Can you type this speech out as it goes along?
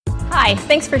Hi,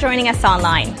 thanks for joining us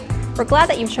online. We're glad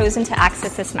that you've chosen to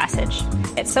access this message.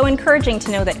 It's so encouraging to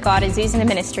know that God is using the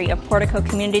ministry of Portico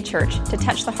Community Church to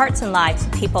touch the hearts and lives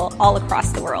of people all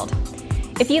across the world.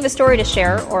 If you have a story to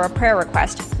share or a prayer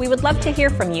request, we would love to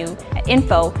hear from you at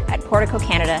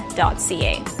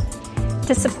info@porticocanada.ca.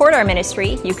 To support our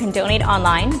ministry, you can donate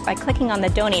online by clicking on the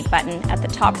donate button at the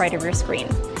top right of your screen.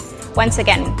 Once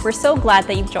again, we're so glad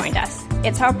that you've joined us.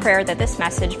 It's our prayer that this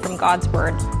message from God's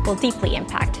Word will deeply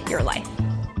impact your life.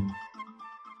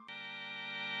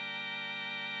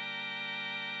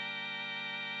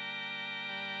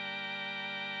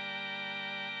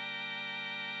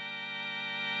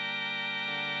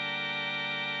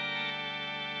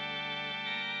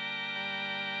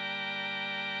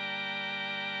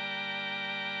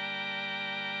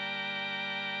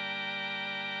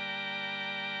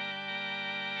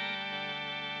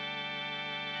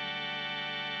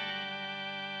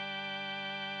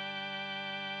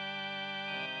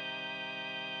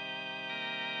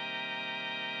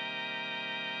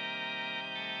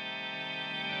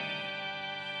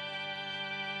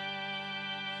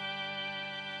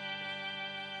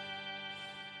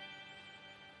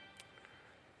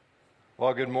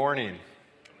 Well, good morning.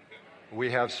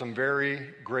 We have some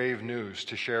very grave news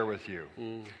to share with you.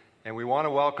 And we want to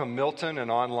welcome Milton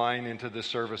and online into this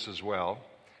service as well,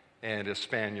 and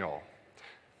Espanol.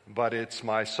 But it's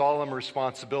my solemn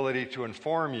responsibility to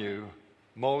inform you,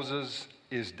 Moses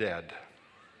is dead.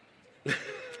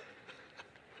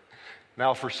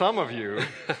 Now, for some of you,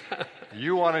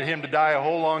 you wanted him to die a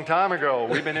whole long time ago.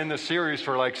 We've been in this series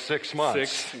for like 6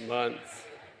 months. 6 months.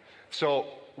 So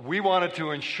we wanted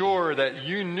to ensure that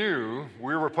you knew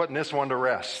we were putting this one to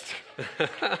rest.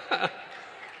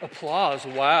 Applause.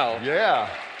 Wow. Yeah.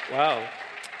 Wow.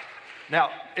 Now,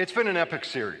 it's been an epic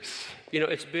series. You know,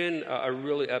 it's been a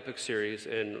really epic series,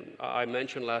 and I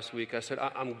mentioned last week, I said,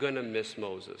 I'm going to miss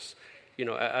Moses. You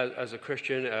know, as a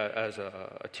Christian, as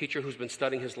a teacher who's been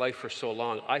studying his life for so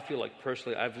long, I feel like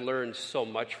personally I've learned so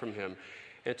much from him.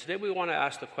 And today we want to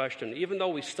ask the question, even though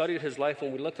we studied his life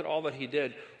and we looked at all that he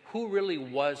did, who really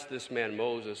was this man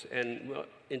Moses? And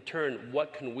in turn,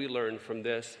 what can we learn from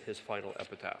this, his final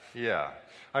epitaph? Yeah.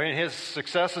 I mean, his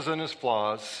successes and his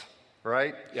flaws,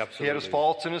 right? Yeah, absolutely. He had his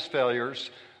faults and his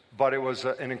failures, but it was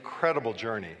an incredible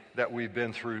journey that we've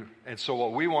been through. And so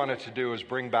what we wanted to do is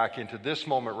bring back into this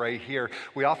moment right here.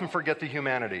 We often forget the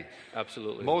humanity.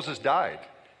 Absolutely. Moses died,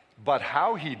 but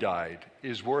how he died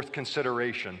is worth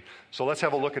consideration. So let's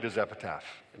have a look at his epitaph.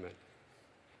 Amen.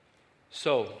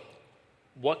 So,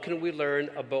 what can we learn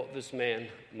about this man,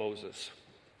 Moses?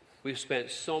 We've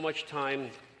spent so much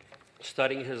time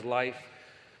studying his life,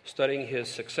 studying his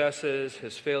successes,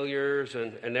 his failures,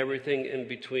 and everything in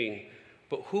between.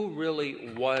 But who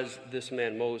really was this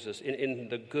man, Moses, in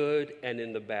the good and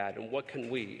in the bad? And what can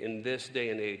we, in this day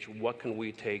and age, what can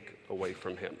we take away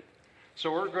from him? So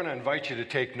we're going to invite you to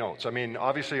take notes. I mean,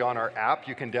 obviously on our app,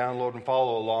 you can download and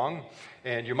follow along.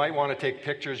 And you might want to take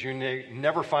pictures. You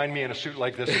never find me in a suit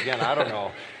like this again. I don't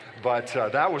know. But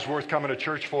that was worth coming to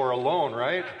church for alone,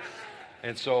 right?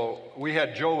 And so we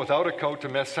had Joe without a coat to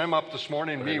mess him up this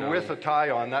morning. Me with a tie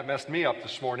on. That messed me up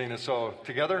this morning. And so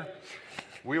together,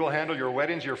 we will handle your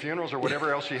weddings, your funerals, or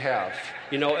whatever else you have.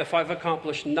 You know, if I've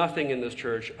accomplished nothing in this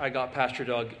church, I got Pastor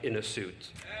Doug in a suit.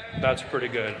 That's pretty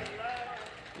good.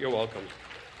 You're welcome.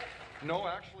 No,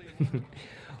 actually.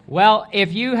 Well,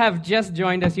 if you have just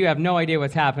joined us, you have no idea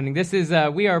what's happening. This is,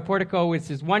 we are Portico, which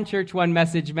is one church, one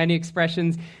message, many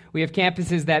expressions. We have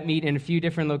campuses that meet in a few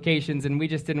different locations, and we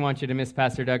just didn't want you to miss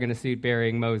Pastor Doug in a suit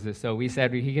burying Moses. So we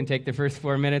said he can take the first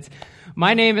 4 minutes.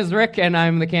 My name is Rick, and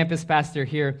I'm the campus pastor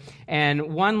here.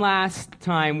 And one last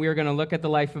time, we're going to look at the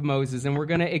life of Moses, and we're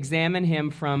going to examine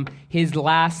him from his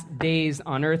last days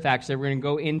on earth, actually. We're going to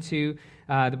go into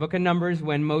the book of Numbers,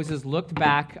 when Moses looked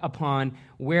back upon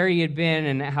where he had been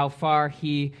and how far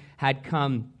he had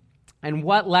come. And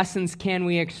what lessons can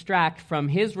we extract from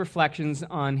his reflections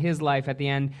on his life at the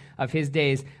end of his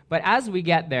days? But as we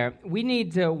get there, we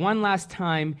need to, one last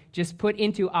time, just put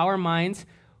into our minds,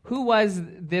 who was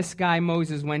this guy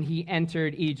Moses when he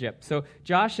entered Egypt? So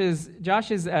Josh is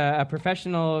a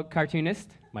professional cartoonist.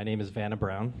 My name is Vanna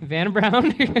Brown. Vanna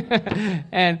Brown,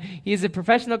 and he's a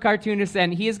professional cartoonist,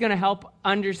 and he is going to help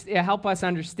us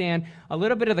understand a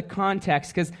little bit of the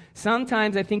context, because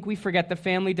sometimes I think we forget the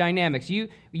family dynamics. You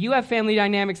have family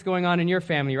dynamics going on in your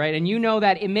family, right? And you know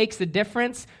that it makes a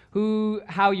difference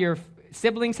how your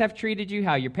siblings have treated you,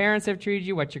 how your parents have treated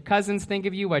you, what your cousins think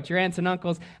of you, what your aunts and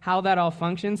uncles, how that all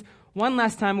functions. One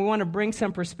last time, we want to bring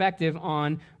some perspective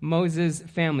on Moses'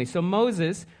 family. So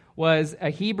Moses was a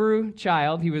Hebrew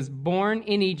child. He was born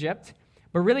in Egypt,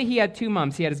 But really, he had two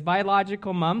moms. He had his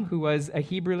biological mom, who was a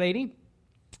Hebrew lady,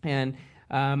 and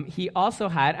he also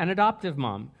had an adoptive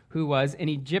mom, who was an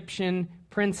Egyptian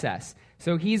princess.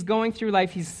 So he's going through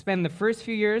life. He's spent the first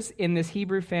few years in this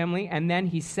Hebrew family, and then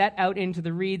he's set out into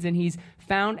the reeds, and he's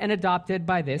found and adopted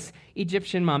by this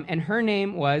Egyptian mom. And her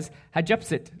name was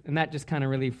Hatshepsut. And that just kind of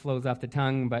really flows off the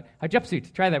tongue, but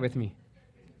Hatshepsut, try that with me.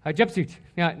 Hatshepsut.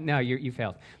 No, you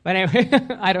failed. But anyway,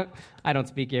 I don't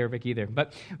speak Arabic either.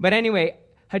 But anyway,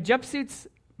 Hatshepsut's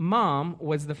mom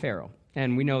was the Pharaoh.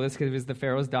 And we know this because it was the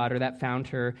Pharaoh's daughter that found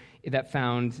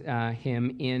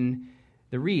him in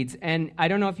the reeds. And I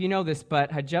don't know if you know this,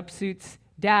 but Hatshepsut's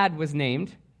dad was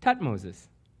named Thutmoses,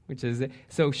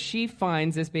 so she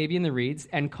finds this baby in the reeds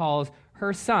and calls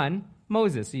her son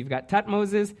Moses. So you've got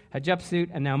Thutmoses, Hatshepsut,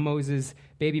 and now Moses,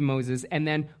 baby Moses. And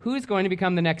then who's going to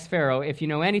become the next Pharaoh? If you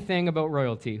know anything about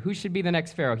royalty, who should be the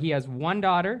next Pharaoh? He has one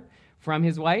daughter from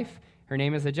his wife. Her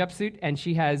name is Hatshepsut, and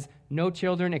she has no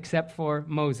children except for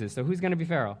Moses. So who's going to be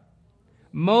Pharaoh?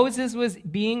 Moses was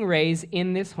being raised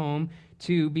in this home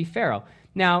to be Pharaoh.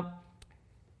 Now,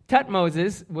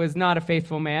 Thutmoses was not a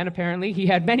faithful man, apparently. He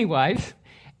had many wives.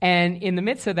 And in the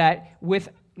midst of that, with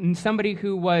somebody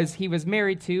he was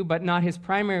married to, but not his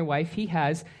primary wife, he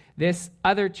has this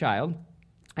other child,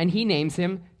 and he names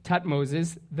him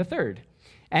Thutmoses III.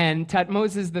 And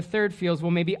Thutmoses III feels,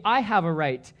 well, maybe I have a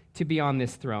right to be on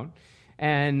this throne.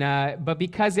 But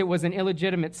because it was an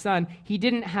illegitimate son, he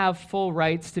didn't have full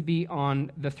rights to be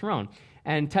on the throne.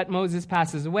 And Thutmoses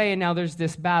passes away, and now there's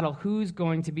this battle. Who's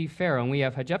going to be Pharaoh? And we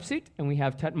have Hatshepsut, and we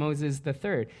have Thutmoses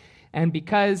III. And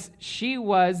because she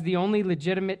was the only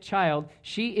legitimate child,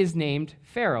 she is named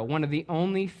Pharaoh, one of the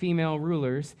only female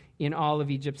rulers in all of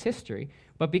Egypt's history.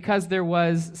 But because there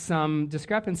was some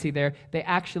discrepancy there, they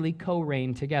actually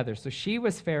co-reigned together. So she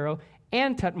was Pharaoh,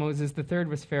 and Thutmoses III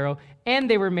was Pharaoh, and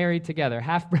they were married together.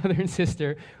 Half-brother and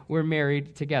sister were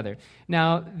married together.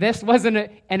 Now, this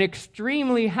wasn't an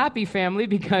extremely happy family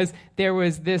because there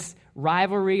was this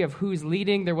rivalry of who's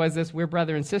leading. There was this, we're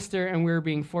brother and sister, and we were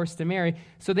being forced to marry.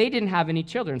 So they didn't have any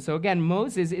children. So again,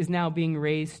 Moses is now being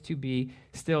raised to be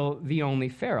still the only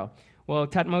Pharaoh. Well,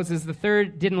 Thutmoses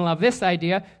III didn't love this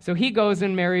idea, so he goes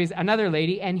and marries another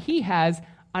lady, and he has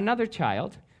another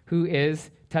child who is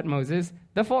Thutmoses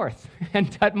IV. And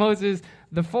Thutmoses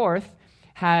IV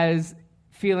has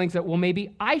feelings that, well,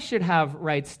 maybe I should have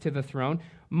rights to the throne.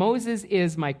 Moses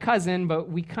is my cousin, but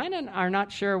we kind of are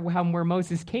not sure where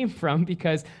Moses came from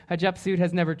because Hatshepsut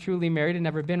has never truly married and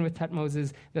never been with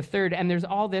Thutmoses III. And there's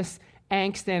all this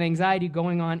angst and anxiety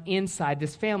going on inside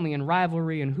this family and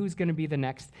rivalry and who's going to be the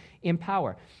next in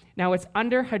power. Now, it's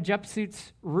under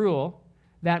Hatshepsut's rule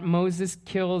that Moses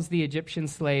kills the Egyptian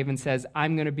slave and says,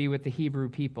 I'm going to be with the Hebrew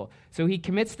people. So he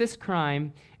commits this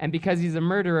crime, and because he's a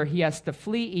murderer, he has to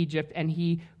flee Egypt, and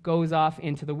he goes off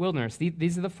into the wilderness.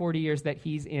 These are the 40 years that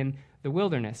he's in the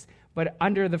wilderness. But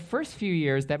under the first few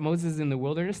years that Moses is in the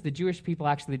wilderness, the Jewish people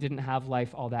actually didn't have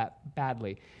life all that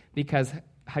badly because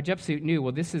Hatshepsut knew,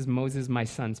 well, this is Moses, my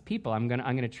son's people. I'm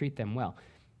going to treat them well.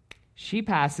 She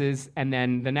passes, and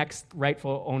then the next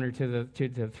rightful owner to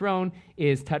the throne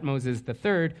is Thutmoses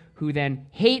III, who then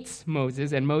hates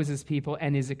Moses and Moses' people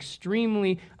and is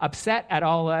extremely upset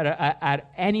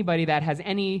at anybody that has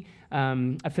any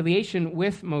affiliation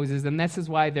with Moses, and this is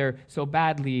why they're so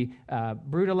badly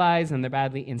brutalized and they're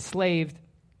badly enslaved.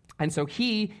 And so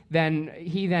he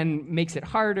then makes it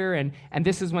harder, and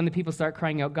this is when the people start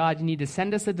crying out, God, you need to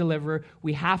send us a deliverer.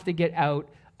 We have to get out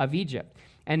of Egypt.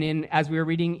 And as we were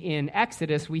reading in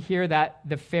Exodus, we hear that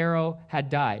the Pharaoh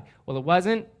had died. Well, it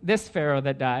wasn't this Pharaoh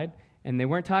that died, and they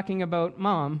weren't talking about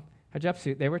mom,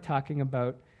 Hatshepsut. They were talking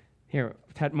about,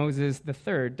 Thutmoses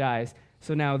III dies.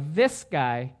 So now this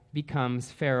guy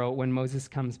becomes Pharaoh when Moses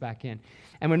comes back in.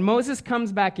 And when Moses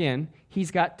comes back in, he's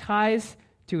got ties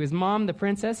to his mom, the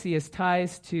princess. He has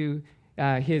ties to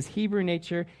his Hebrew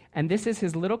nature, and this is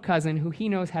his little cousin who he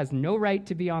knows has no right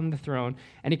to be on the throne,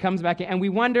 and he comes back in, and we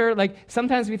wonder,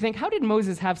 sometimes we think, how did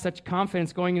Moses have such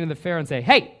confidence going into the Pharaoh and say,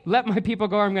 hey, let my people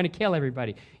go or I'm going to kill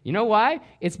everybody? You know why?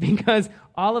 It's because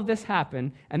all of this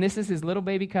happened, and this is his little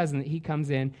baby cousin that he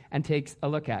comes in and takes a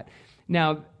look at.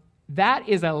 Now, that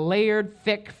is a layered,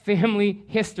 thick family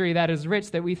history that is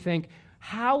rich that we think,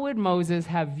 how would Moses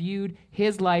have viewed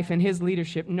his life and his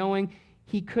leadership knowing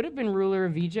he could have been ruler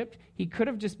of Egypt. He could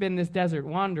have just been this desert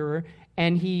wanderer,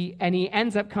 and he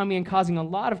ends up coming and causing a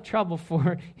lot of trouble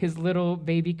for his little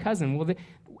baby cousin. Well,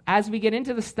 as we get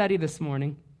into the study this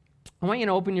morning, I want you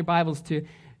to open your Bibles to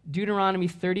Deuteronomy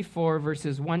 34,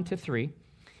 verses 1 to 3.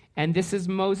 And this is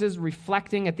Moses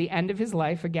reflecting at the end of his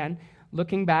life, again,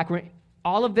 looking back.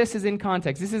 all of this is in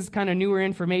context. This is kind of newer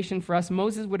information for us.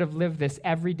 Moses would have lived this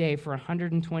every day for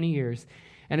 120 years.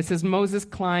 And it says Moses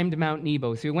climbed Mount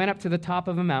Nebo. So he went up to the top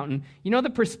of a mountain. You know the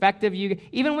perspective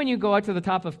even when you go out to the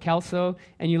top of Kelso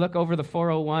and you look over the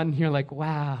 401, you're like,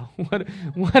 wow,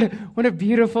 what a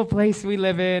beautiful place we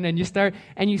live in. And you start,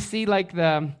 and you see like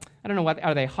I don't know, what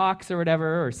are they, hawks or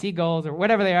whatever, or seagulls or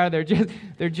whatever they are.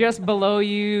 They're just below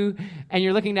you, and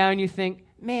you're looking down and you think,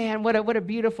 man, what a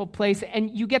beautiful place.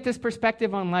 And you get this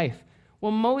perspective on life.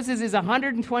 Well, Moses is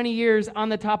 120 years on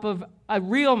the top of a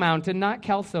real mountain, not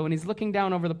Kelso, and he's looking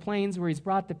down over the plains where he's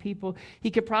brought the people.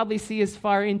 He could probably see as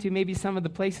far into maybe some of the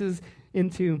places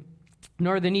into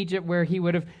northern Egypt where he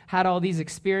would have had all these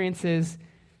experiences.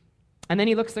 And then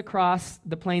he looks across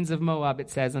the plains of Moab,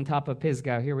 it says, on top of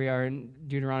Pisgah. Here we are in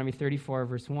Deuteronomy 34,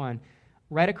 verse 1.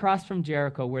 Right across from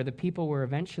Jericho, where the people were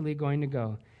eventually going to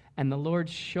go. And the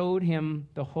Lord showed him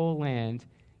the whole land.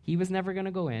 He was never going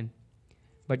to go in,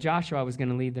 but Joshua was going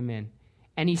to lead them in.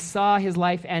 And he saw his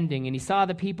life ending, and he saw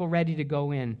the people ready to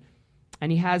go in. And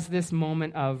he has this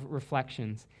moment of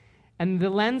reflections. And the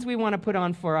lens we want to put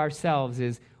on for ourselves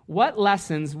is, what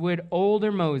lessons would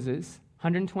older Moses,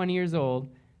 120 years old,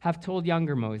 have told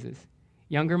younger Moses?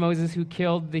 Younger Moses who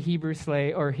killed the Hebrew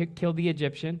slave, or killed the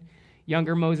Egyptian.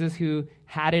 Younger Moses who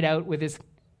had it out with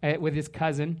his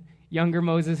cousin. Younger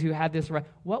Moses who had this.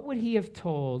 What would he have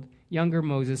told younger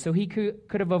Moses so he could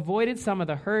have avoided some of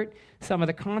the hurt, some of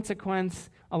the consequence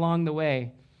along the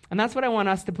way? And that's what I want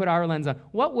us to put our lens on.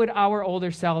 What would our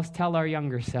older selves tell our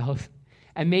younger selves?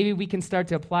 And maybe we can start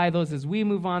to apply those as we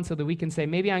move on so that we can say,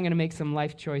 maybe I'm going to make some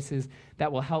life choices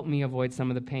that will help me avoid some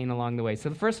of the pain along the way. So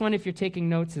the first one, if you're taking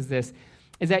notes, is this,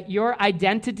 is that your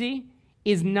identity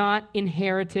is not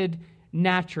inherited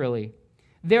naturally.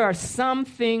 There are some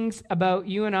things about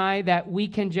you and I that we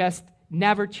can just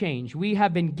never change. We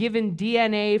have been given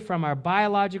DNA from our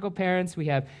biological parents. We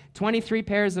have 23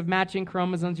 pairs of matching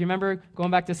chromosomes. You remember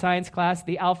going back to science class,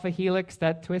 the alpha helix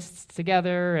that twists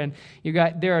together, and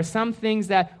there are some things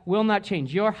that will not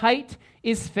change. Your height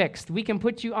is fixed. We can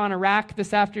put you on a rack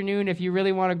this afternoon if you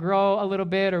really want to grow a little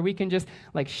bit, or we can just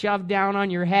like shove down on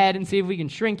your head and see if we can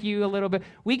shrink you a little bit.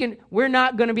 We're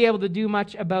not going to be able to do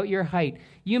much about your height.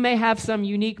 You may have some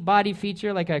unique body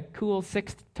feature like a cool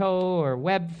sixth toe or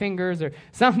webbed fingers or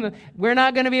something. We're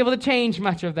not going to be able to change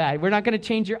much of that. We're not going to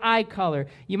change your eye color.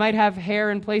 You might have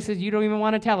hair in places you don't even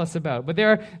want to tell us about. But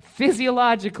there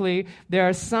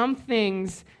are some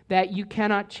things that you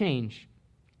cannot change.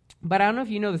 But I don't know if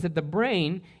you know this, that the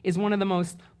brain is one of the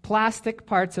most plastic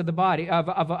parts of the body, of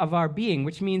our being,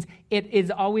 which means it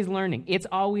is always learning. It's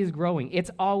always growing.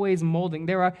 It's always molding.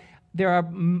 There are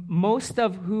most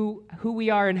of who we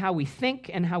are and how we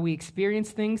think and how we experience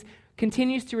things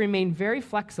continues to remain very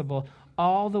flexible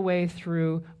all the way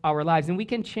through our lives. And we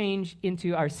can change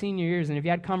into our senior years. And if you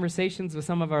had conversations with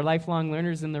some of our lifelong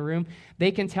learners in the room,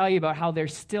 they can tell you about how they're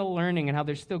still learning and how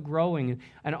they're still growing.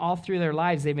 And all through their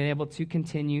lives, they've been able to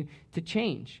continue to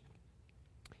change.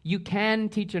 You can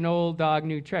teach an old dog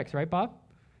new tricks, right, Bob?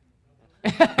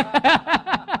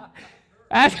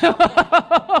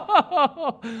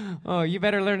 Oh, you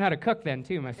better learn how to cook then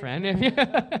too, my friend.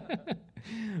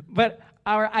 But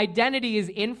our identity is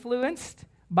influenced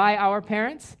by our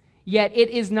parents, yet it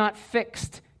is not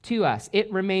fixed to us. It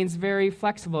remains very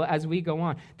flexible as we go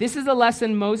on. This is a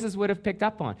lesson Moses would have picked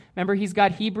up on. Remember, he's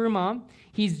got Hebrew mom,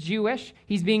 he's Jewish,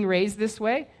 he's being raised this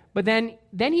way, but then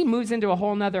he moves into a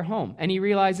whole nother home, and he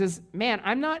realizes, man,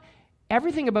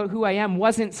 everything about who I am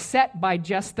wasn't set by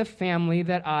just the family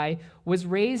that I was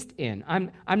raised in.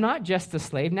 I'm not just a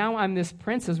slave. Now I'm this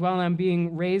prince as well, and I'm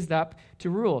being raised up to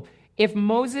rule. If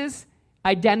Moses'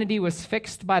 identity was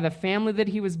fixed by the family that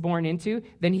he was born into,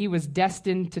 then he was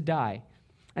destined to die.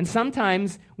 And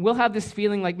sometimes we'll have this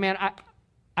feeling like, man,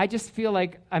 I just feel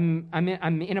like I'm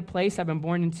in a place. I've been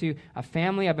born into a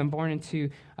family. I've been born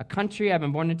into a country. I've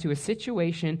been born into a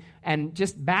situation, and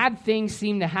just bad things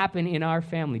seem to happen in our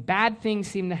family. Bad things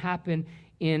seem to happen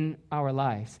in our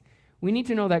lives. We need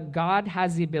to know that God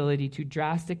has the ability to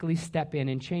drastically step in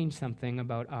and change something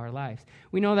about our lives.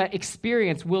 We know that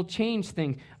experience will change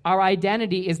things. Our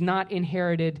identity is not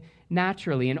inherited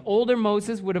naturally. And older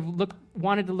Moses would have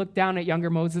wanted to look down at younger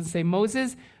Moses and say,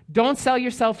 Moses, don't sell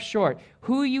yourself short.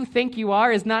 Who you think you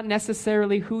are is not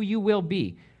necessarily who you will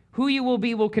be. Who you will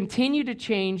be will continue to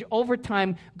change over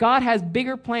time. God has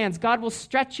bigger plans. God will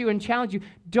stretch you and challenge you.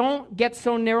 Don't get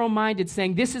so narrow-minded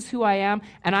saying, this is who I am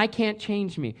and I can't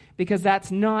change me, because that's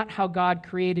not how God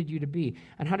created you to be.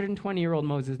 And 120-year-old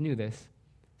Moses knew this.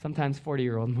 Sometimes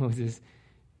 40-year-old Moses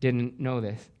didn't know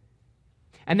this.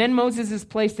 And then Moses is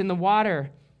placed in the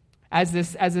water as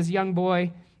this young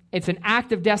boy, It's an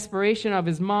act of desperation of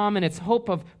his mom, and it's hope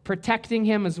of protecting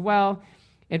him as well.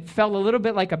 It felt a little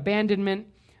bit like abandonment.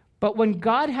 But when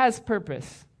God has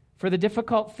purpose for the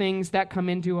difficult things that come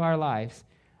into our lives,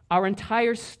 our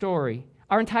entire story,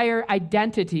 our entire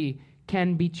identity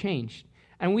can be changed.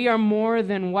 And we are more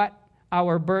than what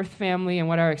our birth family and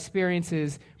what our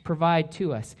experiences provide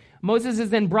to us. Moses is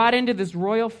then brought into this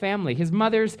royal family. His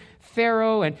mother's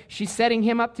Pharaoh, and she's setting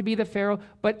him up to be the Pharaoh.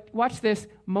 But watch this,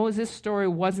 Moses' story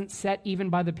wasn't set even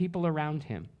by the people around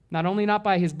him. Not only not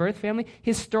by his birth family,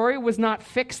 his story was not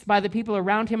fixed by the people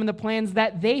around him and the plans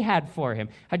that they had for him.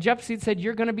 Hatshepsut said,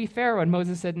 "You're going to be Pharaoh." And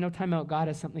Moses said, "No, time out. God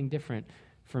has something different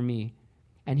for me."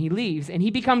 And he leaves, and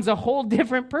he becomes a whole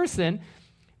different person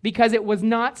because it was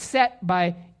not set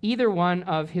by either one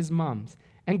of his moms.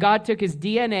 And God took his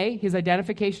DNA, his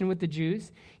identification with the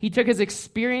Jews. He took his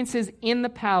experiences in the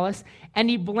palace, and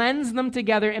he blends them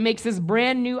together and makes this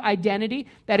brand new identity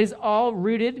that is all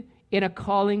rooted in a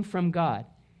calling from God.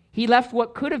 He left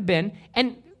what could have been,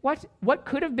 and what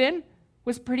could have been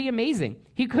was pretty amazing.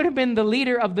 He could have been the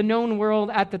leader of the known world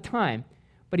at the time,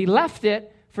 but he left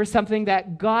it for something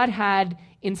that God had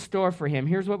in store for him.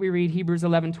 Here's what we read, Hebrews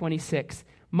 11:26.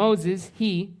 Moses,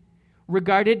 he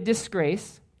regarded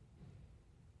disgrace,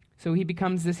 so he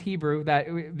becomes this Hebrew that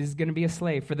is going to be a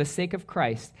slave for the sake of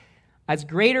Christ, as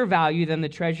greater value than the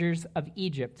treasures of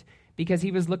Egypt, because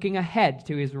he was looking ahead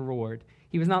to his reward.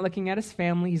 He was not looking at his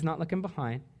family. He's not looking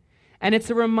behind. And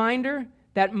it's a reminder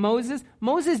that Moses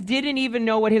didn't even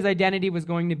know what his identity was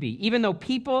going to be. Even though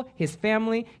people, his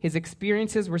family, his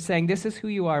experiences were saying, "This is who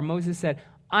you are," Moses said,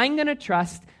 "I'm going to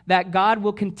trust that God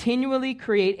will continually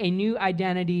create a new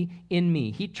identity in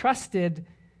me." He trusted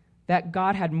that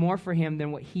God had more for him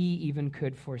than what he even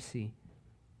could foresee.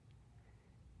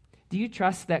 Do you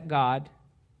trust that God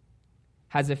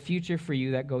has a future for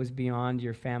you that goes beyond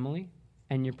your family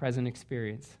and your present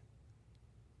experience?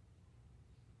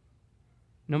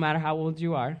 No matter how old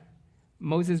you are,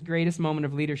 Moses' greatest moment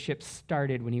of leadership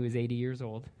started when he was 80 years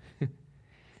old.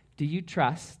 Do you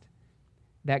trust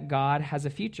that God has a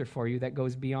future for you that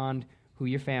goes beyond who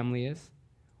your family is,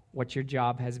 what your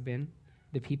job has been,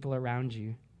 the people around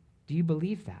you? Do you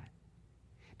believe that?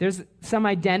 There's some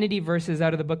identity verses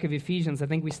out of the book of Ephesians. I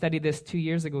think we studied this 2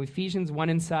 years ago. Ephesians 1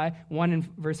 in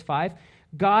verse 5.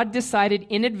 God decided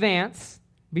in advance,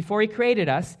 before he created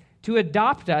us, to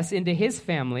adopt us into his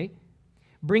family,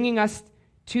 bringing us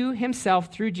to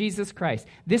himself through Jesus Christ.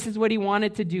 This is what he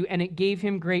wanted to do, and it gave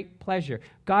him great pleasure.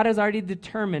 God has already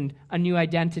determined a new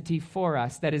identity for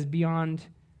us that is beyond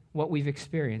what we've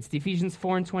experienced. Ephesians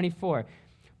 4:24.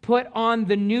 Put on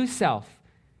the new self,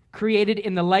 created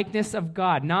in the likeness of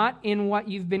God, not in what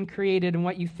you've been created and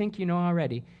what you think you know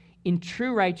already, in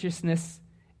true righteousness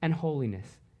and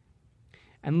holiness.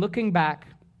 And looking back,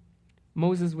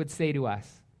 Moses would say to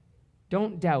us,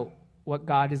 don't doubt what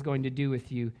God is going to do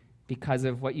with you because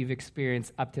of what you've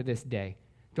experienced up to this day.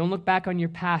 Don't look back on your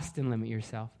past and limit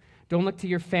yourself. Don't look to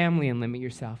your family and limit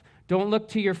yourself. Don't look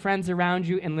to your friends around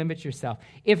you and limit yourself.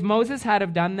 If Moses had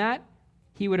have done that,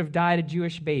 he would have died a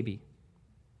Jewish baby.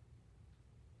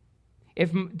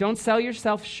 Don't sell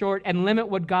yourself short and limit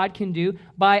what God can do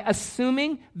by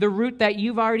assuming the route that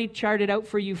you've already charted out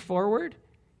for you forward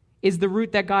is the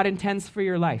route that God intends for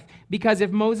your life. Because if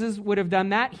Moses would have done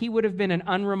that, he would have been an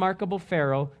unremarkable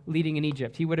Pharaoh leading in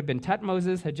Egypt. He would have been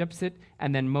Tutmosis, Hatshepsut,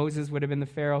 and then Moses would have been the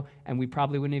Pharaoh, and we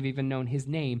probably wouldn't have even known his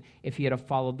name if he had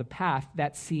followed the path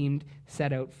that seemed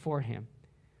set out for him.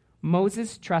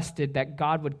 Moses trusted that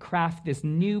God would craft this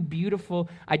new,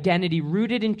 beautiful identity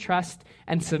rooted in trust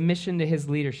and submission to his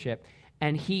leadership.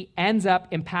 And he ends up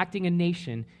impacting a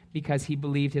nation because he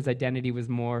believed his identity was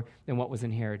more than what was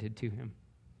inherited to him.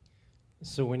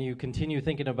 So when you continue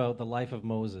thinking about the life of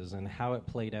Moses and how it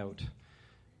played out,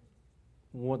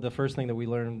 the first thing that we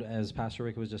learned, as Pastor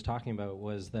Rick was just talking about,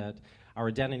 was that our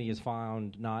identity is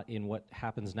found not in what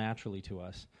happens naturally to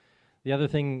us. The other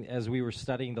thing, as we were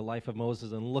studying the life of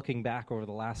Moses and looking back over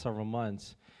the last several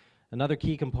months, another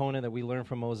key component that we learned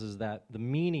from Moses is that the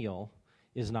menial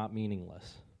is not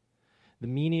meaningless. The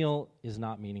menial is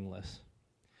not meaningless.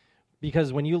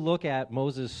 Because when you look at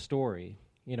Moses' story,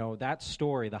 you know, that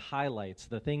story, the highlights,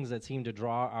 the things that seem to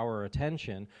draw our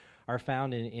attention are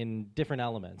found in different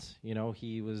elements. You know,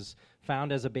 he was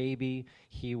found as a baby.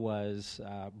 He was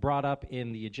brought up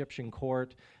in the Egyptian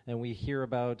court, and we hear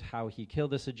about how he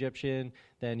killed this Egyptian.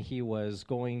 Then he was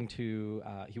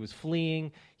he was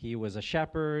fleeing. He was a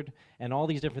shepherd, and all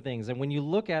these different things. And when you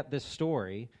look at this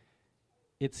story,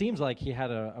 it seems like he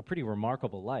had a pretty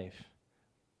remarkable life.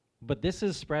 But this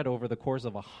is spread over the course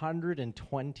of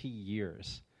 120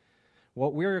 years.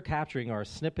 What we're capturing are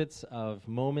snippets of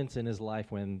moments in his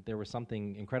life when there was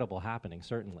something incredible happening,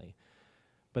 certainly.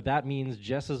 But that means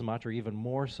just as much or even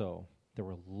more so, there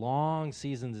were long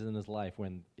seasons in his life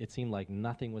when it seemed like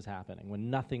nothing was happening, when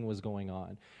nothing was going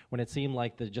on, when it seemed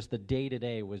like just the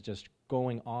day-to-day was just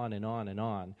going on and on and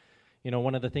on. You know,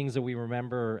 one of the things that we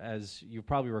remember, as you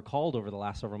probably recalled over the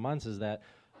last several months, is that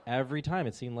every time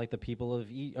it seemed like the people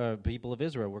of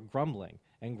Israel were grumbling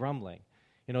and grumbling.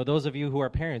 You know, those of you who are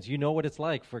parents, you know what it's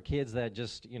like for kids that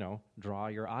just, draw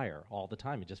your ire all the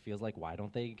time. It just feels like, why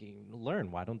don't they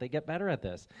learn? Why don't they get better at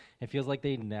this? It feels like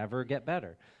they never get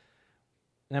better.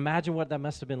 And imagine what that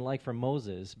must have been like for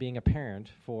Moses, being a parent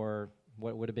for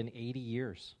what would have been 80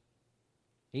 years.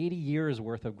 80 years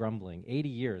worth of grumbling, 80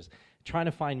 years, trying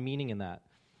to find meaning in that.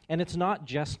 And it's not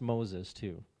just Moses,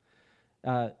 too.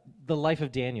 The life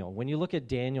of Daniel. When you look at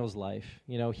Daniel's life,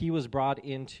 he was brought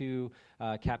into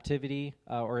captivity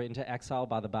or into exile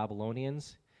by the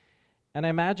Babylonians. And I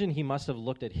imagine he must have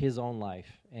looked at his own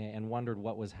life and wondered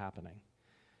what was happening.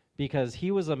 Because he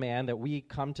was a man that we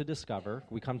come to discover,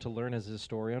 we come to learn as his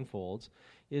story unfolds,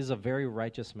 is a very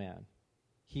righteous man.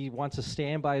 He wants to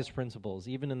stand by his principles,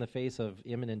 even in the face of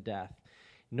imminent death,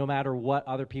 no matter what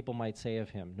other people might say of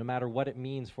him, no matter what it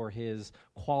means for his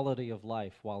quality of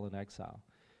life while in exile.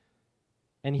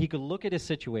 And he could look at his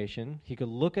situation, he could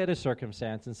look at his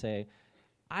circumstance and say,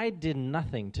 I did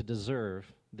nothing to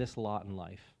deserve this lot in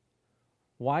life.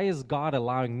 Why is God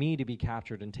allowing me to be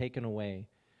captured and taken away?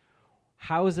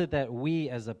 How is it that we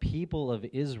as a people of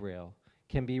Israel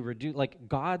can be reduced, like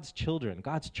God's children,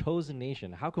 God's chosen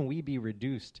nation, how can we be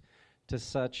reduced to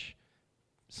such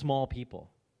small people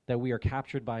that we are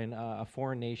captured by a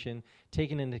foreign nation,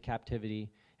 taken into captivity,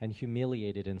 and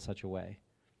humiliated in such a way?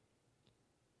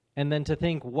 And then to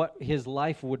think what his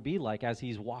life would be like as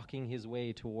he's walking his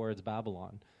way towards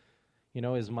Babylon.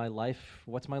 What's my life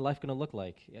going to look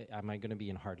like? Am I going to be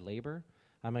in hard labor?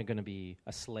 Am I going to be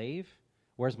a slave?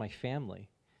 Where's my family?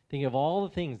 Think of all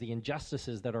the things, the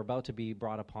injustices that are about to be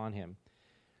brought upon him.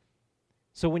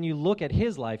 So when you look at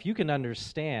his life, you can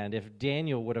understand if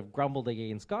Daniel would have grumbled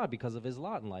against God because of his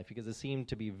lot in life, because it seemed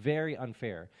to be very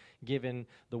unfair, given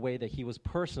the way that he was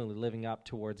personally living up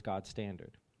towards God's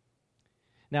standard.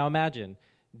 Now imagine,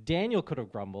 Daniel could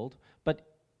have grumbled, but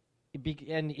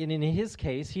and in his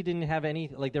case, he didn't have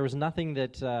there was nothing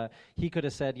that he could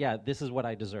have said, yeah, this is what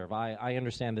I deserve. I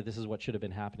understand that this is what should have been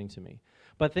happening to me.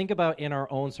 But think about in our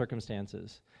own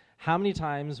circumstances. How many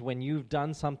times when you've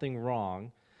done something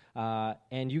wrong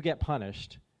and you get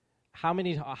punished,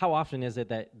 how often is it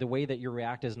that the way that you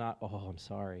react is not, oh, I'm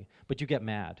sorry, but you get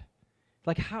mad?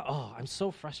 Like, I'm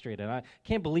so frustrated. I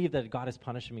can't believe that God is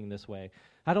punishing me in this way.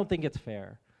 I don't think it's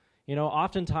fair.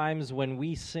 Oftentimes when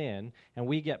we sin and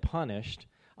we get punished,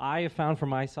 I have found for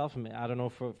myself, and I don't know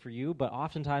for you, but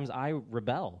oftentimes I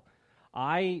rebel.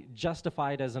 I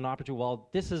justify it as an opportunity, well,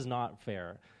 this is not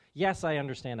fair. Yes, I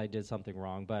understand I did something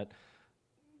wrong, but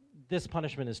this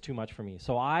punishment is too much for me.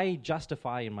 So I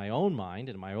justify in my own mind,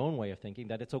 in my own way of thinking,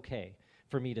 that it's okay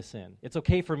for me to sin. It's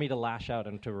okay for me to lash out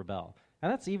and to rebel. And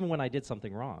that's even when I did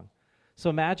something wrong. So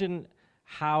imagine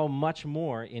how much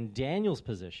more in Daniel's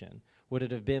position would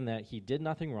it have been that he did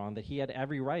nothing wrong, that he had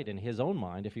every right in his own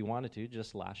mind, if he wanted to,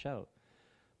 just lash out.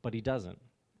 But he doesn't.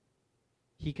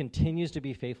 He continues to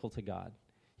be faithful to God.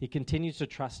 He continues to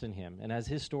trust in him. And as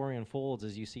his story unfolds,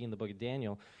 as you see in the book of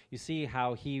Daniel, you see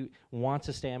how he wants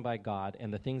to stand by God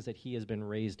and the things that he has been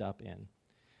raised up in.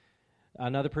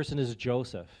 Another person is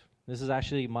Joseph. This is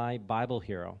actually my Bible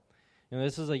hero.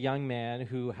 This is a young man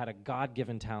who had a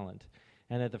God-given talent.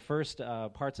 And at the first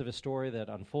parts of his story that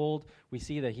unfold, we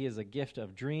see that he has a gift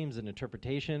of dreams and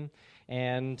interpretation.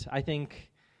 And I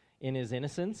think in his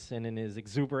innocence and in his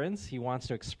exuberance, he wants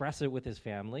to express it with his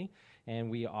family.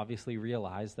 And we obviously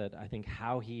realize that I think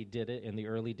how he did it in the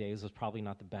early days was probably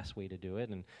not the best way to do it.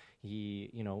 And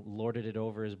he, lorded it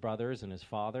over his brothers and his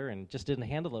father and just didn't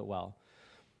handle it well.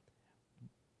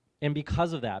 And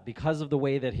because of that, because of the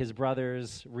way that his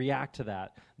brothers react to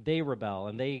that, they rebel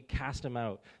and they cast him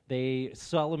out. They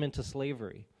sell him into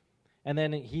slavery. And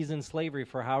then he's in slavery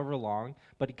for however long,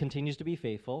 but he continues to be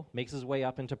faithful, makes his way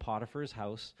up into Potiphar's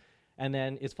house, and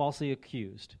then is falsely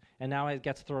accused. And now he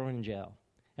gets thrown in jail.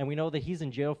 And we know that he's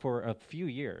in jail for a few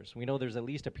years. We know there's at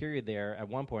least a period there at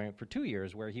one point for 2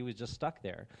 years where he was just stuck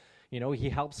there. He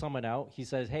helps someone out. He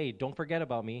says, hey, don't forget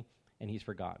about me, and he's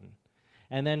forgotten.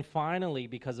 And then finally,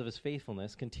 because of his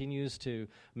faithfulness, continues to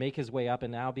make his way up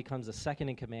and now becomes the second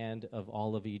in command of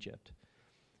all of Egypt.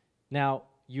 Now,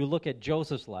 you look at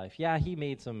Joseph's life. Yeah, he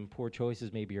made some poor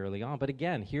choices maybe early on, but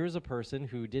again, here's a person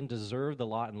who didn't deserve the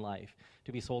lot in life.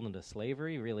 To be sold into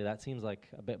slavery, really, that seems like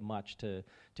a bit much to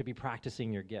be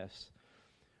practicing your gifts.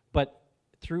 But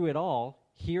through it all,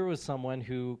 here was someone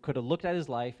who could have looked at his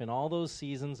life in all those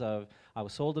seasons of, I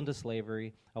was sold into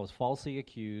slavery, I was falsely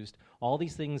accused, all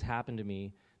these things happened to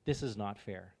me, this is not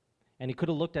fair. And he could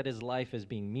have looked at his life as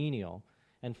being menial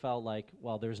and felt like,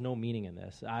 well, there's no meaning in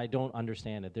this. I don't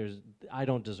understand it. I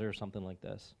don't deserve something like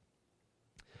this.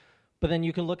 But then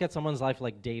you can look at someone's life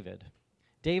like David.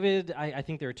 David, I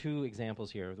think there are two examples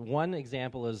here. One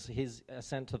example is his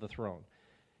ascent to the throne.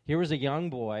 Here was a young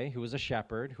boy who was a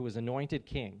shepherd, who was anointed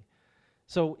king.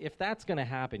 So if that's going to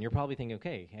happen, you're probably thinking,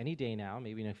 okay, any day now,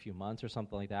 maybe in a few months or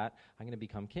something like that, I'm going to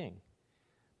become king.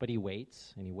 But he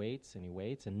waits, and he waits, and he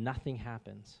waits, and nothing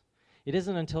happens. It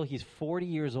isn't until he's 40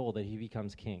 years old that he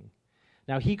becomes king.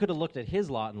 Now, he could have looked at his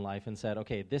lot in life and said,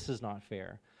 okay, this is not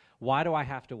fair. Why do I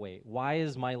have to wait? Why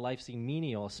is my life seem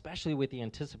menial, especially with the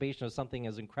anticipation of something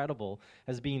as incredible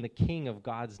as being the king of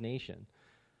God's nation?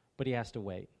 But he has to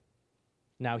wait.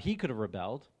 Now, he could have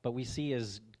rebelled, but we see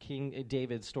as King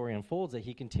David's story unfolds that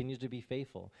he continues to be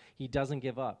faithful. He doesn't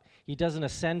give up. He doesn't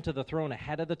ascend to the throne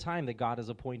ahead of the time that God has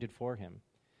appointed for him.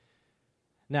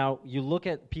 Now, you look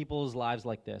at people's lives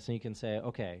like this, and you can say,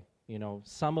 okay,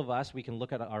 some of us, we can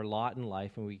look at our lot in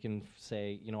life, and we can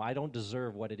say, I don't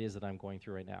deserve what it is that I'm going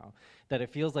through right now. That it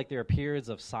feels like there are periods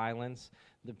of silence,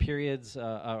 the periods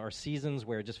or seasons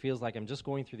where it just feels like I'm just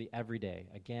going through the everyday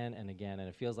again and again, and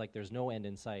it feels like there's no end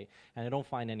in sight, and I don't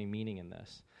find any meaning in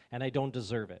this, and I don't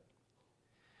deserve it.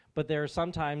 But there are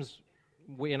sometimes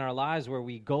in our lives where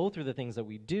we go through the things that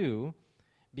we do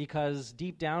because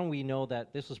deep down we know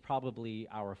that this was probably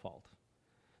our fault.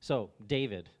 So,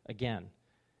 David, again,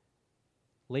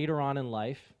 later on in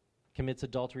life, commits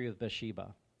adultery with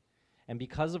Bathsheba. And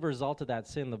because of a result of that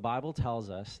sin, the Bible tells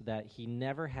us that he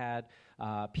never had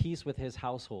peace with his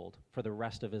household for the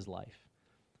rest of his life.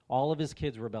 All of his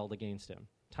kids rebelled against him.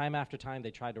 Time after time,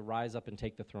 they tried to rise up and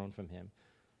take the throne from him.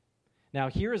 Now,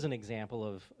 here is an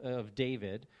example of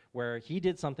David where he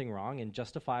did something wrong, and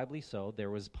justifiably so. There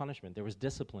was punishment. There was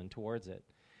discipline towards it.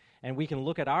 And we can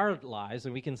look at our lives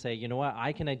and we can say, you know what,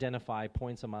 I can identify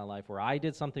points in my life where I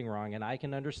did something wrong, and I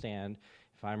can understand,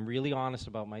 if I'm really honest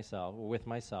about myself or with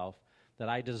myself, that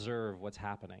I deserve what's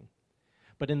happening.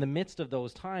 But in the midst of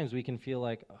those times, we can feel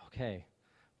like, okay,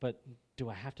 but do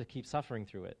I have to keep suffering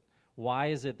through it? Why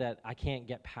is it that I can't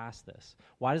get past this?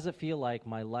 Why does it feel like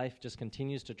my life just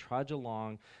continues to trudge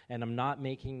along and I'm not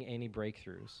making any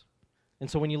breakthroughs? And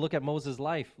so when you look at Moses'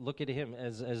 life, look at him,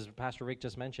 as Pastor Rick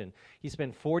just mentioned. He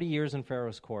spent 40 years in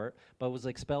Pharaoh's court, but was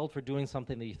expelled for doing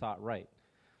something that he thought right.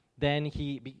 Then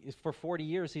for 40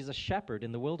 years, he's a shepherd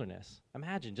in the wilderness.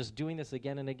 Imagine just doing this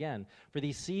again and again. For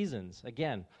these seasons,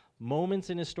 again, moments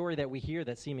in his story that we hear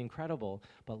that seem incredible,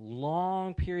 but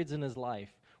long periods in his life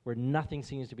where nothing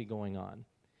seems to be going on.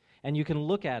 And you can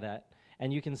look at it,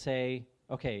 and you can say,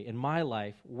 okay, in my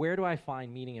life, where do I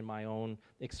find meaning in my own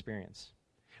experience?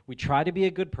 We try to be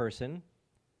a good person,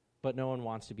 but no one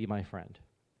wants to be my friend.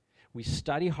 We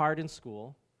study hard in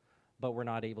school, but we're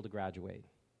not able to graduate.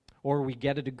 Or we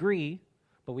get a degree,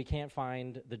 but we can't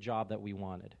find the job that we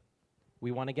wanted. We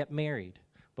want to get married,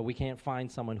 but we can't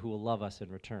find someone who will love us in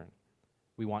return.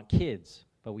 We want kids,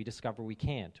 but we discover we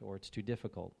can't, or it's too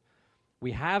difficult.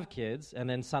 We have kids, and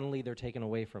then suddenly they're taken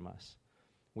away from us.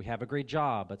 We have a great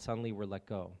job, but suddenly we're let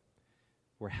go.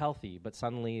 We're healthy, but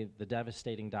suddenly the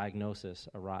devastating diagnosis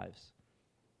arrives.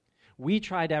 We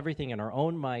tried everything in our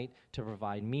own might to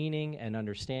provide meaning and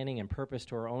understanding and purpose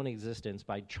to our own existence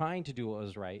by trying to do what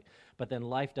was right, but then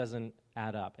life doesn't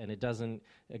add up, and it doesn't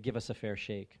give us a fair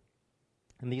shake.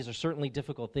 And these are certainly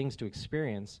difficult things to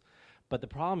experience, but the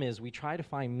problem is we try to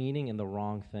find meaning in the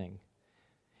wrong thing.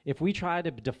 If we try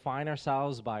to define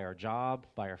ourselves by our job,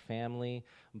 by our family,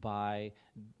 by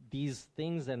these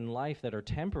things in life that are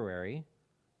temporary,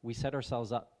 we set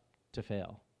ourselves up to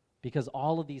fail, because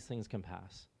all of these things can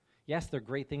pass. Yes, they're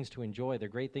great things to enjoy, they're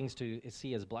great things to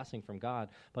see as blessing from God,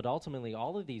 but ultimately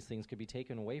all of these things could be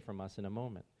taken away from us in a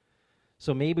moment.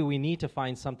 So maybe we need to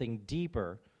find something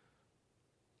deeper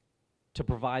to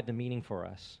provide the meaning for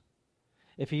us.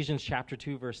 Ephesians chapter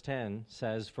 2, verse 10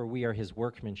 says, "For we are his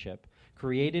workmanship,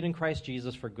 created in Christ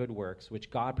Jesus for good works, which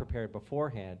God prepared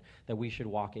beforehand that we should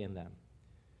walk in them."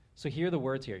 So hear the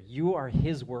words here. You are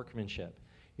his workmanship.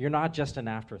 You're not just an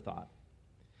afterthought.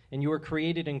 And you were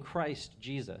created in Christ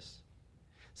Jesus.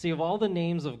 See, of all the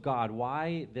names of God,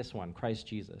 why this one, Christ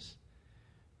Jesus?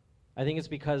 I think it's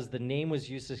because the name was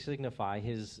used to signify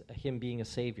him being a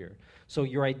Savior. So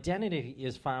your identity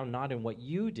is found not in what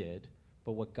you did,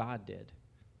 but what God did.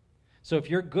 So if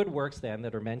your good works then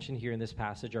that are mentioned here in this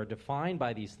passage are defined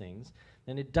by these things,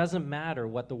 then it doesn't matter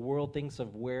what the world thinks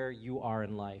of where you are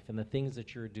in life and the things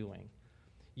that you're doing.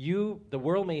 The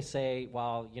world may say,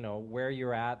 well, where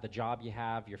you're at, the job you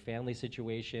have, your family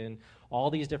situation, all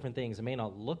these different things, it may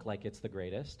not look like it's the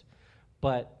greatest,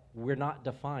 but we're not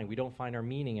defined. We don't find our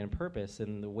meaning and purpose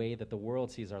in the way that the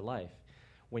world sees our life.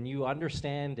 When you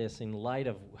understand this in light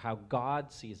of how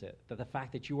God sees it, that the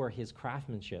fact that you are his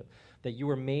craftsmanship, that you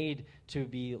were made to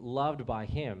be loved by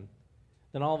him,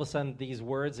 then all of a sudden these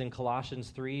words in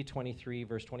Colossians 3:23,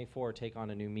 verse 24 take on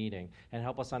a new meaning and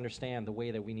help us understand the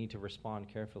way that we need to respond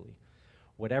carefully.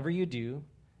 Whatever you do,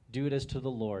 do it as to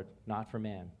the Lord, not for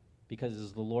man, because it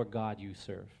is the Lord God you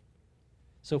serve.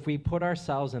 So if we put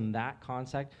ourselves in that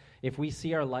concept, if we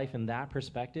see our life in that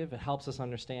perspective, it helps us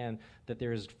understand that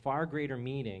there is far greater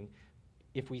meaning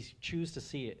if we choose to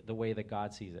see it the way that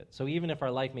God sees it. So even if our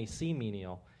life may seem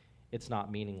menial, it's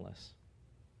not meaningless.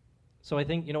 So I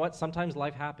think, sometimes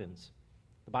life happens.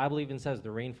 The Bible even says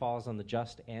the rain falls on the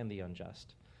just and the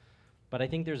unjust. But I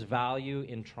think there's value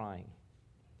in trying.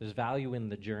 There's value in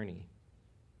the journey.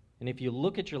 And if you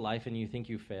look at your life and you think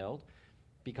you failed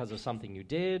because of something you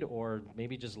did, or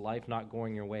maybe just life not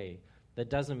going your way, that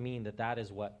doesn't mean that that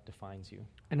is what defines you.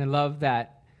 And I love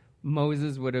that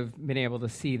Moses would have been able to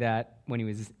see that when he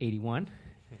was 81,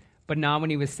 but not when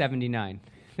he was 79.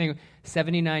 I think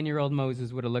 79-year-old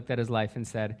Moses would have looked at his life and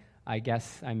said, I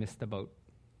guess I missed the boat.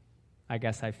 I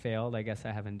guess I failed. I guess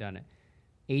I haven't done it.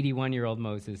 81-year-old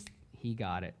Moses, he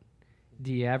got it.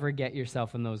 Do you ever get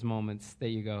yourself in those moments that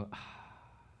you go,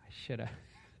 I should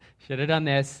have done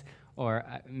this, or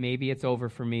maybe it's over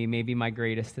for me, maybe my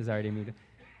greatest has already moved.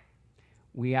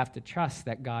 We have to trust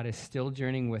that God is still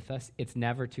journeying with us. It's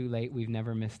never too late. We've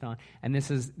never missed on. And this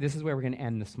is where we're going to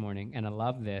end this morning, and I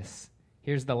love this.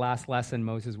 Here's the last lesson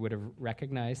Moses would have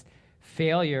recognized.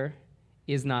 Failure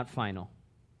is not final.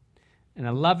 And I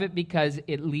love it because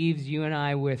it leaves you and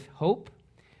I with hope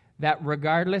that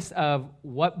regardless of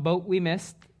what boat we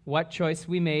missed, what choice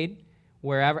we made,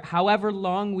 however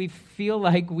long we feel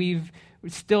like we've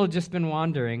still just been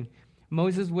wandering,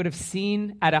 Moses would have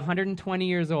seen at 120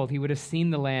 years old, he would have seen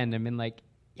the land and been like,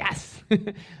 yes,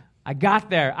 I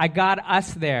got there. I got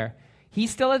us there. He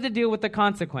still had to deal with the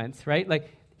consequence, right? Like,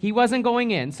 he wasn't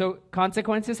going in, so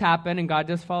consequences happen and God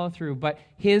does follow through, but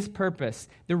his purpose,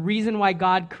 the reason why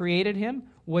God created him,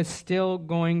 was still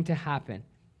going to happen.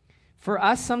 For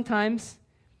us, sometimes,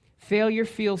 failure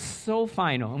feels so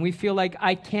final, and we feel like,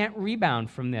 I can't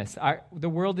rebound from this. The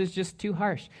world is just too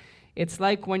harsh. It's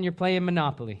like when you're playing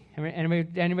Monopoly.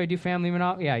 Anybody do family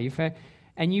Monopoly? Yeah,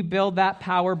 and you build that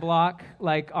power block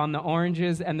like on the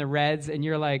oranges and the reds, and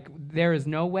you're like, there is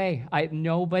no way.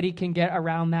 Nobody can get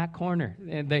around that corner.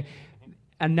 And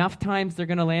enough times they're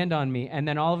going to land on me. And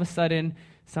then all of a sudden,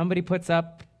 somebody puts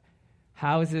up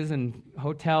houses and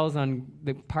hotels on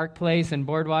the Park Place and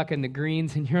Boardwalk and the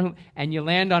Greens, and you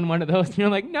land on one of those, and you're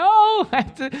like, no, I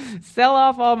have to sell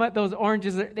off all those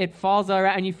oranges. It falls all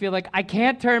around, and you feel like, I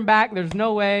can't turn back. There's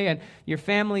no way. And your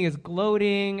family is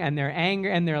gloating, and they're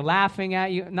angry, and they're laughing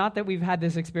at you. Not that we've had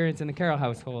this experience in the Carroll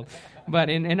household, but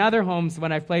in other homes,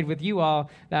 when I've played with you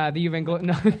all, you've been gloating.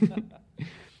 No.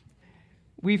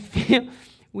 We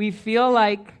feel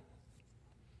like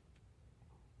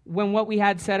when what we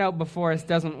had set out before us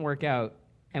doesn't work out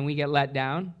and we get let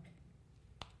down,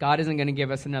 God isn't going to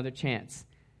give us another chance.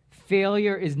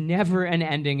 Failure is never an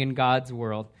ending in God's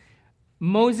world.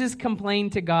 Moses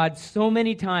complained to God so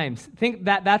many times. Think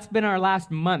that's been our last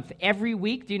month. Every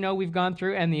week, do you know, we've gone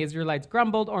through and the Israelites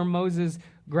grumbled or Moses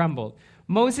grumbled.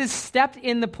 Moses stepped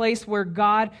in the place where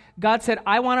God said,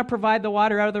 I want to provide the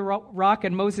water out of the rock.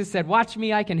 And Moses said, watch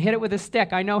me, I can hit it with a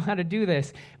stick. I know how to do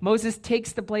this. Moses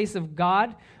takes the place of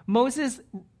God. Moses'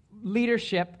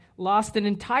 leadership lost an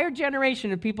entire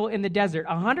generation of people in the desert.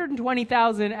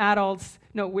 240,000 adults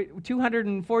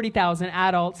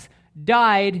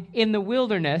died in the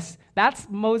wilderness. That's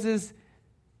Moses'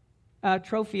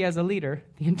 trophy as a leader.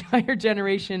 The entire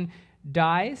generation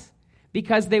dies.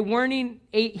 Because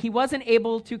he wasn't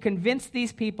able to convince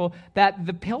these people that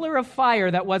the pillar of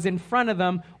fire that was in front of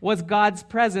them was God's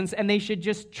presence and they should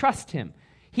just trust him.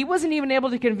 He wasn't even able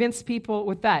to convince people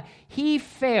with that. He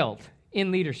failed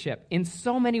in leadership in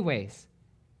so many ways.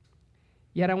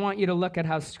 Yet I want you to look at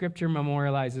how Scripture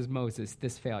memorializes Moses,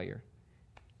 this failure.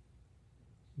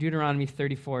 Deuteronomy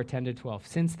 34:10-12.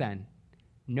 Since then,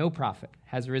 no prophet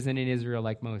has risen in Israel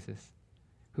like Moses,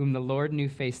 whom the Lord knew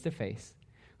face to face,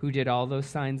 who did all those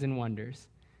signs and wonders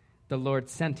the Lord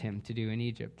sent him to do in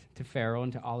Egypt, to Pharaoh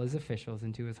and to all his officials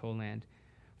and to his whole land.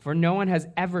 For no one has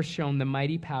ever shown the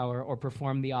mighty power or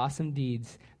performed the awesome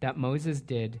deeds that Moses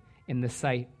did in the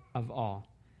sight of all.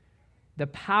 The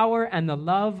power and the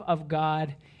love of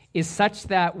God is such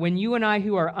that when you and I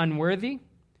who are unworthy,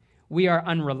 We are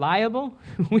unreliable.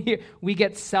 We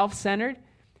get self-centered.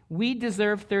 We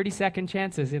deserve 30-second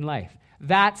chances in life.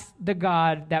 That's the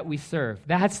God that we serve.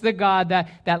 That's the God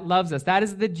that loves us. That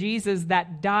is the Jesus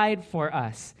that died for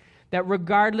us. That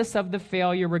regardless of the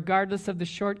failure, regardless of the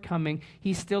shortcoming,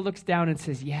 he still looks down and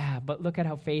says, yeah, but look at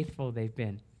how faithful they've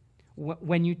been.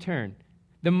 When you turn,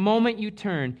 the moment you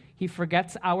turn, he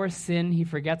forgets our sin, he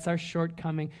forgets our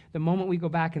shortcoming. The moment we go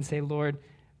back and say, Lord,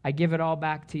 I give it all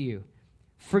back to you.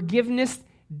 Forgiveness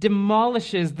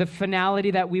demolishes the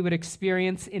finality that we would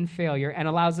experience in failure and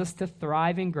allows us to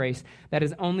thrive in grace that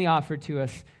is only offered to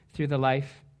us through the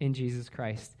life in Jesus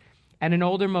Christ. And an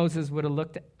older Moses would have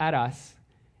looked at us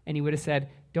and he would have said,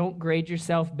 don't grade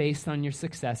yourself based on your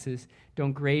successes.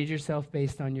 Don't grade yourself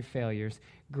based on your failures.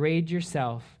 Grade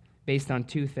yourself based on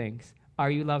two things.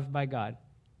 Are you loved by God?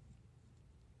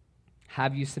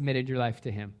 Have you submitted your life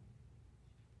to him?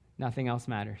 Nothing else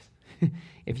matters.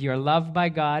 If you are loved by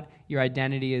God, your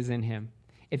identity is in him.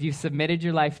 If you've submitted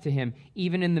your life to him,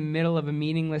 even in the middle of a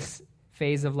meaningless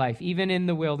phase of life, even in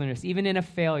the wilderness, even in a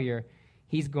failure,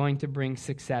 he's going to bring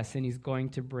success and he's going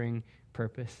to bring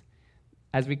purpose.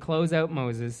 As we close out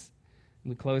Moses,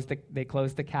 they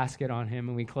closed the casket on him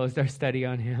and we closed our study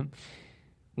on him.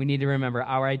 We need to remember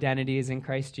our identity is in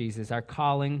Christ Jesus. Our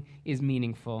calling is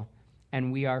meaningful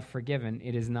and we are forgiven.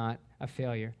 It is not a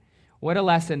failure. What a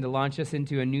lesson to launch us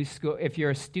into a new school. If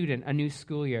you're a student, a new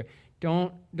school year,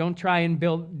 don't try and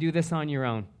do this on your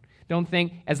own. Don't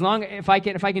think if I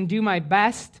can do my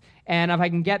best and if I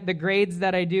can get the grades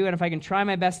that I do and if I can try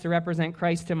my best to represent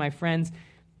Christ to my friends.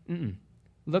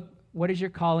 Look, what is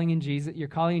your calling in Jesus? Your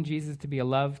calling in Jesus to be a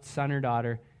loved son or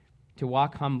daughter, to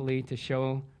walk humbly, to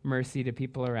show mercy to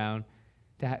people around,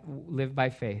 to live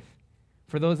by faith.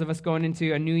 For those of us going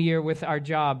into a new year with our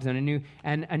jobs and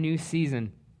a new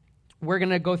season, we're going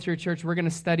to go through church. We're going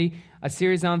to study a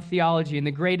series on theology and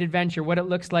the great adventure, what it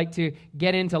looks like to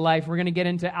get into life. We're going to get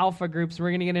into alpha groups. We're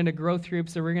going to get into growth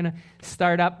groups. So we're going to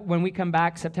start up. When we come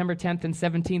back, September 10th and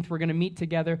 17th, we're going to meet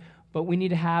together. But we need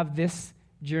to have this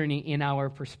journey in our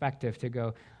perspective to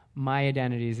go, my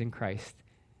identity is in Christ,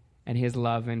 and his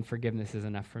love and forgiveness is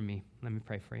enough for me. Let me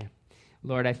pray for you.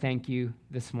 Lord, I thank you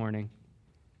this morning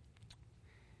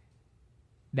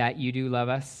that you do love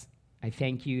us. I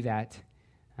thank you that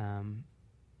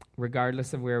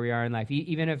regardless of where we are in life,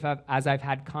 even if as I've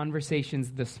had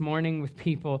conversations this morning with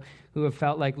people who have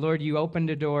felt like, Lord, you opened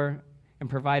a door and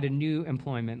provided new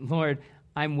employment. Lord,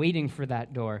 I'm waiting for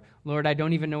that door. Lord, I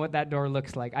don't even know what that door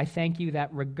looks like. I thank you that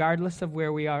regardless of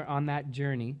where we are on that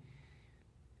journey,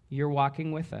 you're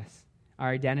walking with us. Our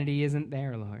identity isn't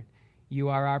there, Lord. You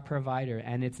are our provider,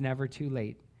 and it's never too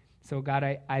late. So, God,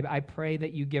 I pray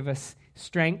that you give us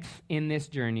strength in this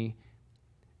journey,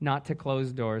 not to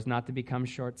close doors, not to become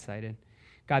short-sighted.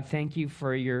 God, thank you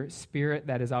for your spirit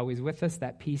that is always with us,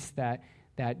 that peace that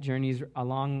journeys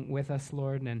along with us,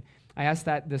 Lord. And I ask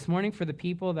that this morning for the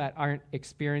people that aren't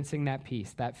experiencing that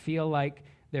peace, that feel like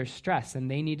they're stressed and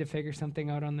they need to figure something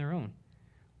out on their own.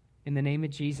 In the name of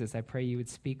Jesus, I pray you would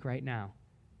speak right now.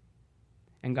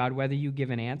 And God, whether you give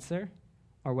an answer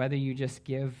or whether you just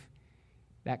give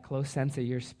that close sense of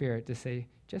your spirit to say,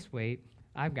 just wait,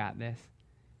 I've got this.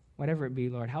 Whatever it be,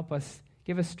 Lord, help us,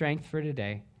 give us strength for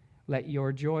today. Let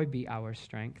your joy be our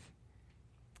strength.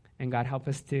 And God, help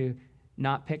us to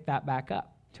not pick that back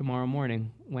up tomorrow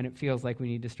morning when it feels like we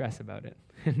need to stress about it.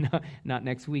 Not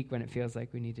next week when it feels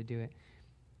like we need to do it.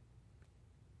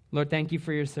 Lord, thank you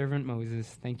for your servant Moses.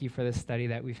 Thank you for the study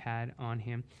that we've had on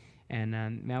him.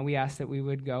 And now we ask that we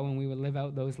would go and we would live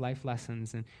out those life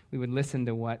lessons and we would listen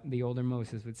to what the older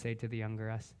Moses would say to the younger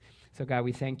us. So God,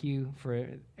 we thank you for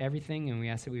everything and we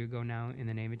ask that we would go now in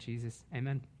the name of Jesus.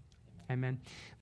 Amen. Amen.